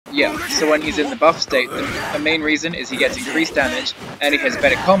Yeah, so when he's in the buff state, the main reason is he gets increased damage, and he has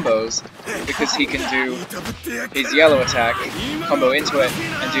better combos, because he can do his yellow attack, combo into it,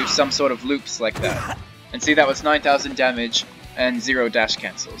 and do some sort of loops like that. And see, that was 9,000 damage, and 0 dash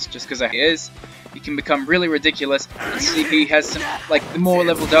cancels. Just because he is, he can become really ridiculous, and see, he has some, like, the more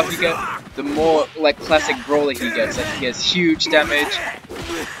leveled up you get, the more, like, classic brawler he gets. Like, he has huge damage,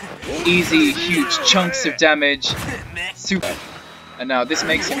 easy, huge chunks of damage, super. And now this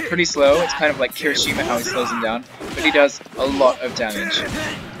makes him pretty slow. It's kind of like Kirishima how he slows him down, but he does a lot of damage.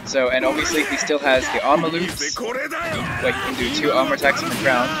 So, and obviously he still has the armor loops, where he can do 2 armor attacks on the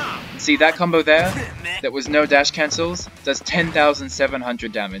ground. And see that combo there, that was no dash cancels, does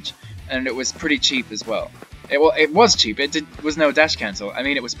 10,700 damage, and it was pretty cheap as well. It was cheap, was no dash cancel, I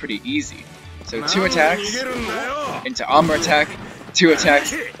mean it was pretty easy. So 2 attacks, into armor attack, 2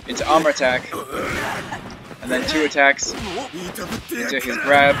 attacks, into armor attack, and then 2 attacks into his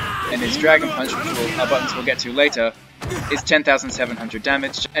grab and his dragon punch, which our buttons we'll get to later, is 10,700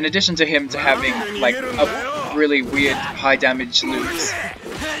 damage. In addition to him having like a really weird high damage loops,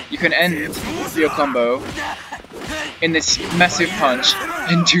 you can end your combo in this massive punch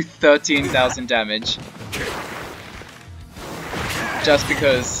and do 13,000 damage. Just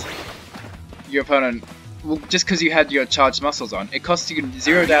because your opponent, well, just because you had your charged muscles on, it costs you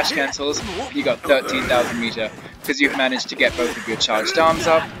 0 dash cancels, you got 13,000 meter, because you've managed to get both of your charged arms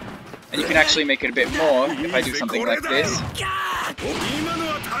up, and you can actually make it a bit more if I do something like this.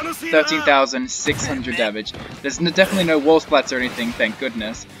 13,600 damage. There's definitely no wall splats or anything, thank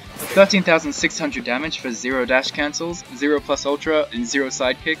goodness. 13,600 damage for 0 dash cancels, 0 plus ultra, and 0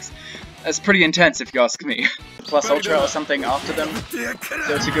 sidekicks. That's pretty intense if you ask me. Plus ultra or something after them,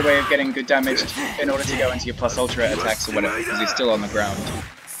 so it's a good way of getting good damage in order to go into your plus ultra attacks or whatever, because you're still on the ground.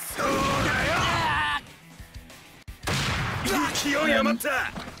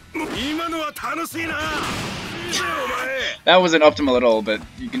 That wasn't optimal at all, but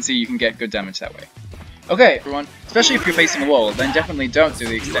you can see you can get good damage that way. Okay, everyone, especially if you're facing a wall, then definitely don't do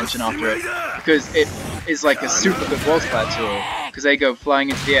the extension after it, because it is like a super good wall splat tool, because they go flying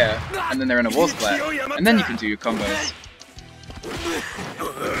into the air, and then they're in a wall splat, and then you can do your combos.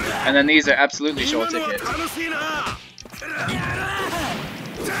 And then these are absolutely short ticket.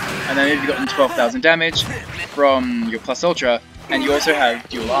 And then you've gotten 12,000 damage from your plus ultra, and you also have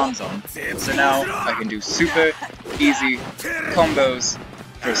dual arms on. So now I can do super easy combos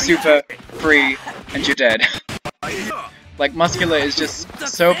for super, free, and you're dead. Like, Muscular is just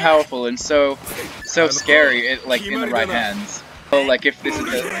so powerful and so scary, like, in the right hands. So, like, if this is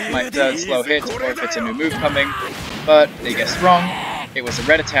my third slow hit, or if it's a new move coming, but they guessed wrong, it was a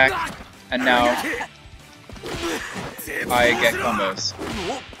red attack, and now I get combos.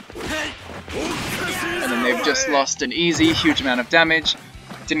 And then they've just lost an easy, huge amount of damage,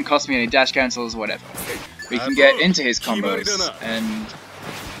 didn't cost me any dash cancels, whatever. We can get into his combos, and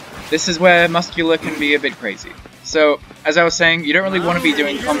this is where Muscular can be a bit crazy. So, as I was saying, you don't really want to be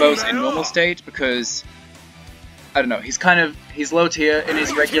doing combos in normal state, because, I don't know, he's low tier in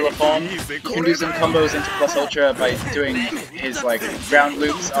his regular form. You can do some combos into plus ultra by doing his, like, ground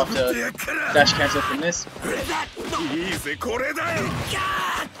loops after dash cancel from this.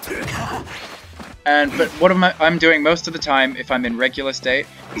 But what I'm doing most of the time, if I'm in regular state,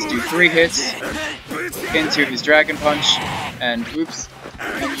 is do 3 hits into his dragon punch, and oops,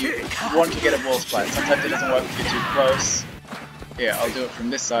 and you want to get a wall splat. Sometimes it doesn't work if you're too close. Here, I'll do it from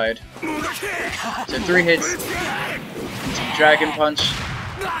this side. So 3 hits into dragon punch,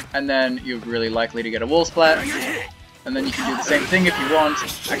 and then you're really likely to get a wall splat. And then you can do the same thing if you want.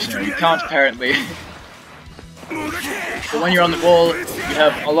 Actually, no, you can't apparently. But when you're on the wall, you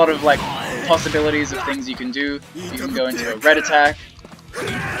have a lot of like possibilities of things you can do. You can go into a red attack. You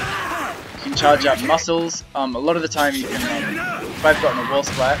can charge up muscles. A lot of the time you can, if I've gotten a wall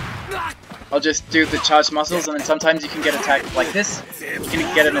splat, I'll just do the charged muscles, and then sometimes you can get attacked like this. You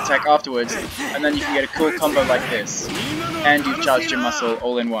can get an attack afterwards, and then you can get a cool combo like this. And you've charged your muscle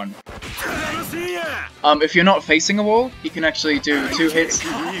all in one. If you're not facing a wall, you can actually do 2 hits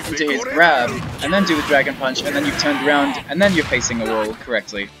into his grab, and then do the dragon punch, and then you've turned around, and then you're facing a wall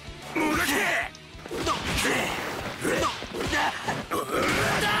correctly.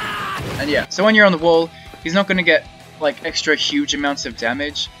 And yeah, so when you're on the wall, he's not going to get like extra huge amounts of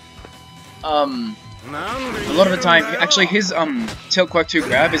damage. A lot of the time, actually his Tilt Quirk 2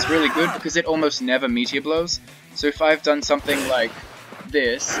 grab is really good because it almost never meteor blows. So if I've done something like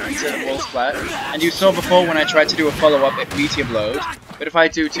this into the wall splat, and you saw before when I tried to do a follow-up it meteor blowed, but if I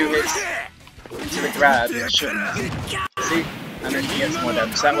do 2 hits into the grab, it shouldn't. See? And then you get some more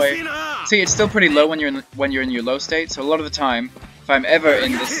damage that way. See, it's still pretty low when you're in your low state, so a lot of the time if I'm ever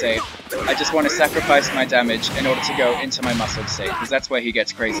in this state, I just want to sacrifice my damage in order to go into my muscled state, because that's where he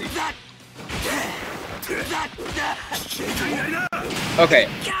gets crazy. Okay,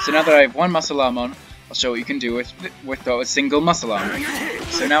 so now that I have one muscle arm on, I'll show what you can do with a single muscle arm.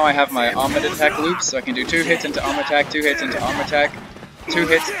 So now I have my armored attack loops, so I can do 2 hits into armor attack, 2 hits into armor attack, 2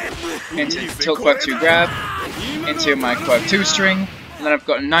 hits into tilt quirk 2 grab, into my quirk 2 string, and then I've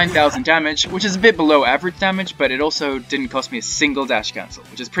got 9,000 damage, which is a bit below average damage, but it also didn't cost me a single dash cancel,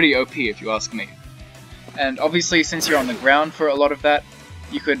 which is pretty OP if you ask me. And obviously, since you're on the ground for a lot of that,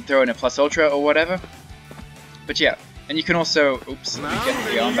 you could throw in a plus ultra or whatever. But yeah, and you can also, oops, let me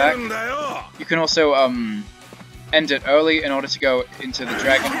get the arm back. You can also end it early in order to go into the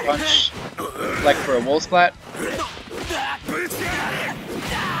dragon punch, like for a wall splat.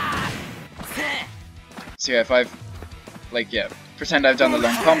 So yeah, if I've, like, yeah, pretend I've done the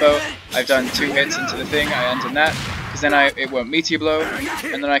long combo, I've done 2 hits into the thing, I end in that, because then it won't meteor blow,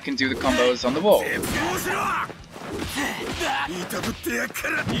 and then I can do the combos on the wall.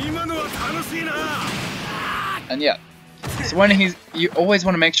 And yeah, so when you always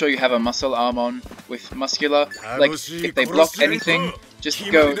want to make sure you have a muscle arm on with Muscular. Like, if they block anything,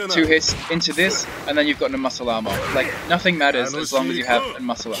 just go 2 hits into this, and then you've got a muscle arm on. Like, nothing matters as long as you have a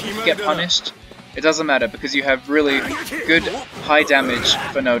muscle arm. If you get punished, it doesn't matter, because you have really good high damage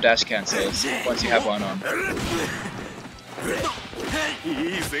for no dash cancels once you have one on.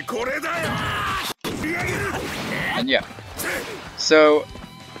 And yeah, so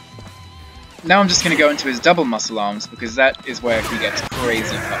now I'm just going to go into his double muscle arms, because that is where he gets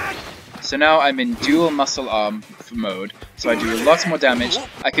crazy pumped. So now I'm in dual muscle arm mode, so I do lots more damage.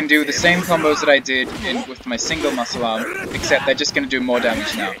 I can do the same combos that I did with my single muscle arm, except they're just going to do more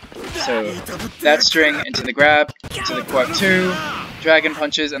damage now. So that string into the grab, into the quirk 2, dragon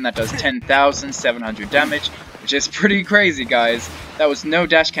punches, and that does 10,700 damage, which is pretty crazy, guys. That was no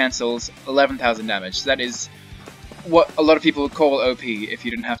dash cancels, 11,000 damage. That is what a lot of people would call OP if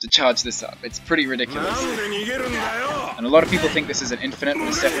you didn't have to charge this up. It's pretty ridiculous. And a lot of people think this is an infinite, but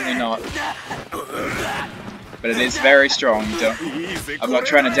it's definitely not. But it is very strong. I'm not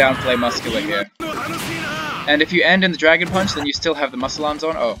trying to downplay Muscular here. And if you end in the dragon punch, then you still have the muscle arms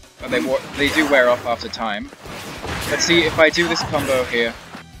on. Oh, they do wear off after time. Let's see if I do this combo here.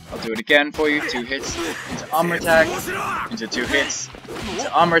 I'll do it again for you. 2 hits into armor attack, into 2 hits,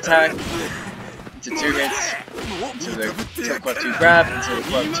 into armor attack, into 2 hits, into the tilt quirk 2 grab, into the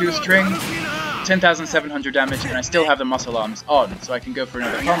quirk 2 string, 10,700 damage, and I still have the muscle arms on, so I can go for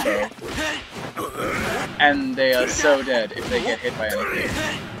another combo. And they are so dead if they get hit by anything.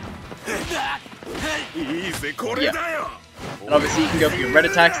 Yeah. And obviously you can go for your red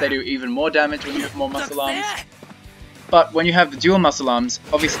attacks, they do even more damage when you have more muscle arms. But when you have the dual muscle arms,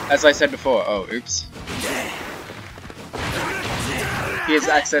 obviously, as I said before, oh, oops. He has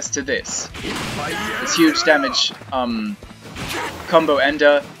access to this huge damage combo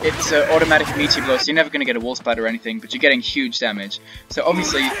ender. It's an automatic meteor blow, so you're never going to get a wall splat or anything, but you're getting huge damage. So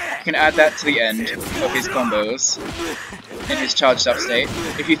obviously, you can add that to the end of his combos in his charged up state.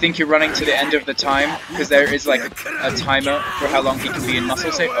 If you think you're running to the end of the time, because there is like a timer for how long he can be in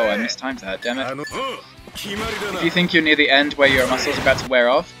muscle state. Oh, I mistimed that, damn it. If you think you're near the end where your muscles are about to wear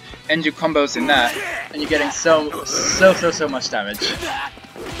off, end your combos in that, and you're getting so much damage.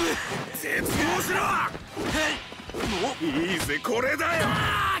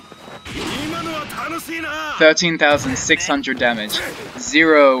 13,600 damage,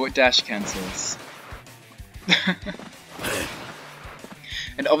 0 dash cancels.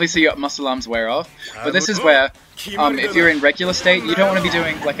 And obviously your muscle arms wear off, but this is where, if you're in regular state, you don't want to be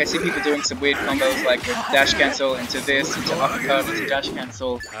doing, like I see people doing some weird combos like with dash cancel into this, into uppercut, into dash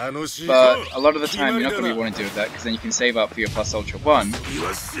cancel, but a lot of the time you're not going to want to do that, because then you can save up for your plus ultra 1.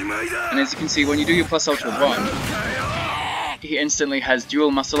 And as you can see, when you do your plus ultra 1, he instantly has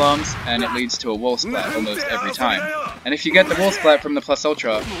dual muscle arms, and it leads to a wall splat almost every time. And if you get the wall splat from the plus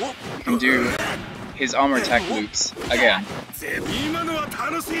ultra, you can do his armor attack loops again.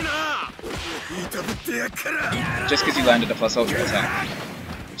 Just because you landed a plus ultra attack,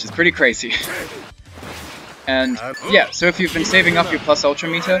 which is pretty crazy. And yeah, so if you've been saving up your plus ultra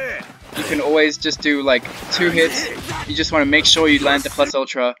meter, you can always just do like 2 hits. You just want to make sure you land the plus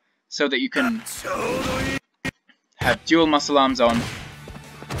ultra so that you can have dual muscle arms on,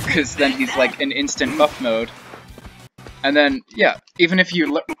 because then he's like in instant buff mode. And then, yeah, even if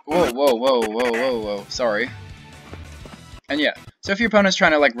you whoa, sorry. And yeah, so if your opponent's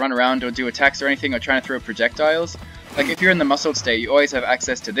trying to like run around or do attacks or anything, or trying to throw projectiles, like if you're in the muscled state, you always have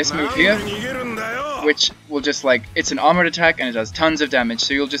access to this move here, which will just like, it's an armored attack and it does tons of damage,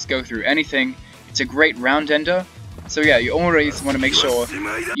 so you'll just go through anything. It's a great round ender, So yeah, you always want to make sure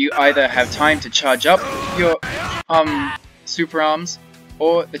you either have time to charge up your super arms,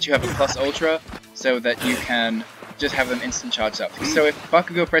 or that you have a plus ultra, so that you can just have them instant charged up. So if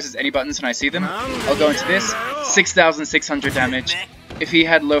Bakugo presses any buttons and I see them, I'll go into this, 6,600 damage. If he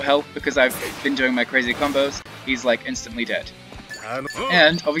had low health because I've been doing my crazy combos, he's like instantly dead.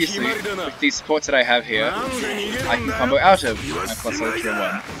 And obviously, with these supports that I have here, I can combo out of my plus ultra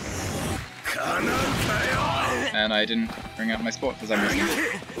 1. And I didn't bring out my sport for some reason.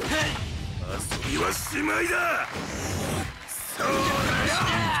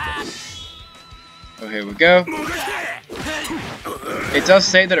 Oh, here we go. It does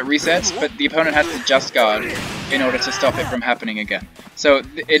say that it resets, but the opponent has to just guard in order to stop it from happening again. So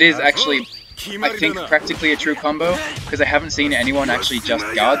it is actually, I think, practically a true combo, because I haven't seen anyone actually just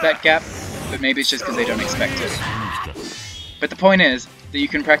guard that gap, but maybe it's just because they don't expect it. But the point is that you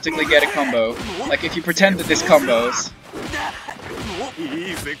can practically get a combo, like if you pretend that this combos,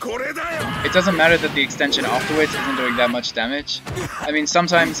 it doesn't matter that the extension afterwards isn't doing that much damage. I mean,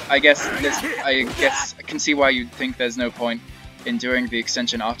 sometimes I guess I can see why you'd think there's no point in doing the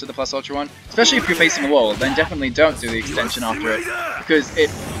extension after the plus ultra 1, especially if you're facing a wall. Then definitely don't do the extension after it, because it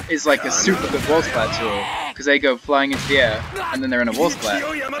is like a super good wall splat tool, because they go flying into the air and then they're in a wall splat,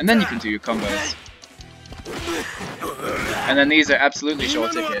 and then you can do your combos. And then these are absolutely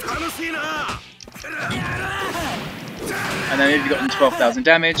short ticket. And then you've gotten 12,000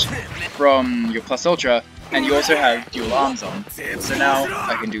 damage from your plus ultra, and you also have dual arms on. So now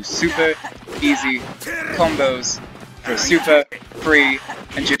I can do super easy combos for super, free,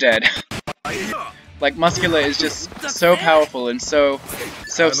 and you're dead. Like, Muscular is just so powerful and so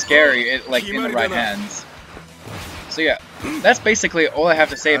scary, like in the right hands. So yeah, that's basically all I have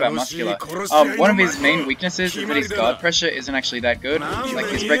to say about Muscular. One of his main weaknesses is that his guard pressure isn't actually that good. Like,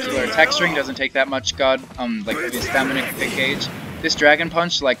 his regular attack string doesn't take that much guard, like his stamina gauge. This Dragon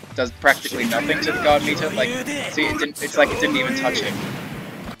Punch, like, does practically nothing to the guard meter. Like, see, it's like it didn't even touch him.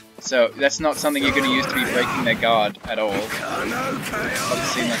 So that's not something you're going to use to be breaking their guard at all.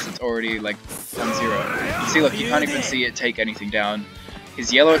 Obviously, unless it's already, like, on 0. See, look, you can't even see it take anything down.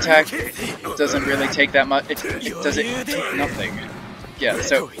 His yellow attack doesn't really take that much. It take nothing. Yeah,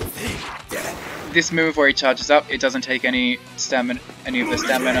 so this move where he charges up, it doesn't take any of the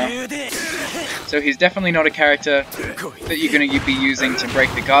stamina. So he's definitely not a character that you're going to be using to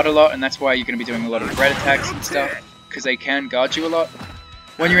break the guard a lot, and that's why you're going to be doing a lot of red attacks and stuff, because they can guard you a lot.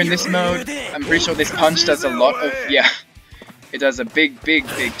 When you're in this mode, I'm pretty sure this punch does a lot of, yeah, it does a big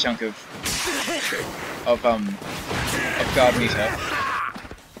chunk of guard meter.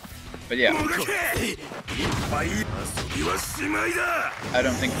 But yeah, I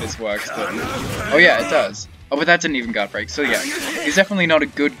don't think this works, but oh yeah, it does. Oh, but that didn't even guard break, so yeah, he's definitely not a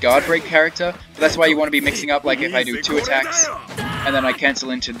good guard break character, but that's why you want to be mixing up, like if I do 2 attacks, and then I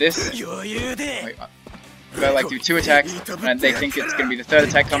cancel into this, wait, if I like do 2 attacks, and they think it's going to be the 3rd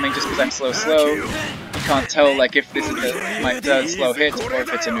attack coming just because I'm slow, you can't tell like if this is my 3rd slow hit, or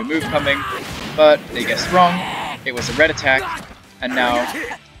if it's a new move coming, but they guessed wrong, it was a red attack, and now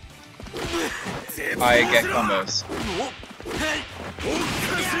I get combos.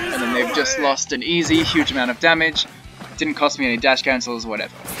 And then they've just lost an easy, huge amount of damage. Didn't cost me any dash cancels,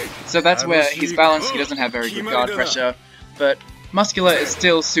 whatever. So that's where he's balanced. He doesn't have very good guard pressure. But Muscular is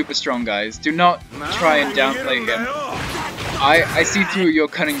still super strong, guys. Do not try and downplay him. I see through your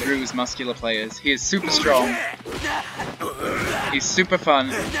cunning brews, Muscular players. He is super strong. He's super fun.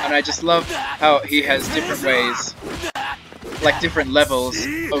 And I just love how he has different ways, like different levels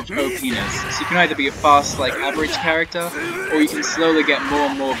of OPness. So you can either be a fast, like average character, or you can slowly get more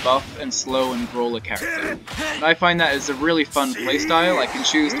and more buff and slow and brawler character. And I find that as a really fun playstyle. I can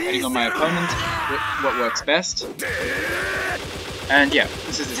choose, depending on my opponent, what works best. And yeah,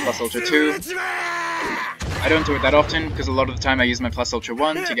 this is his plus ultra 2. I don't do it that often, because a lot of the time I use my plus ultra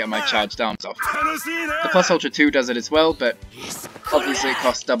 1 to get my charged arms off. The plus ultra 2 does it as well, but obviously it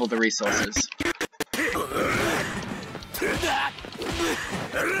costs double the resources.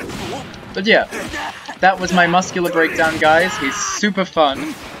 But yeah, that was my Muscular breakdown, guys. He's super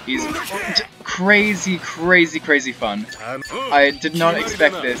fun. He's crazy fun. I did not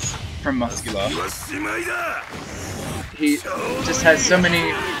expect this from Muscular. He just has so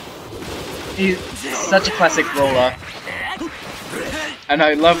many... He's such a classic brawler. And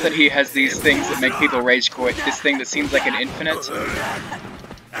I love that he has these things that make people rage quit. This thing that seems like an infinite.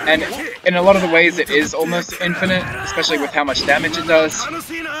 And in a lot of the ways it is almost infinite, especially with how much damage it does.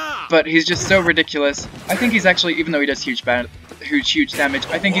 But he's just so ridiculous. I think he's actually, even though he does huge damage,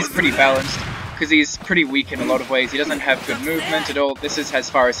 I think he's pretty balanced. because he's pretty weak in a lot of ways. He doesn't have good movement at all. This is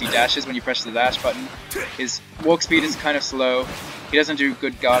as far as he dashes when you press the dash button. His walk speed is kind of slow. He doesn't do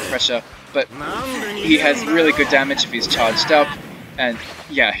good guard pressure, but he has really good damage if he's charged up. And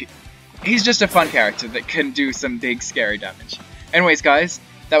yeah, he's just a fun character that can do some big scary damage. Anyways guys,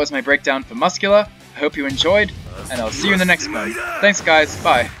 that was my breakdown for Muscular. I hope you enjoyed, and I'll see you in the next one. Thanks guys,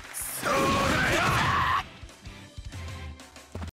 bye.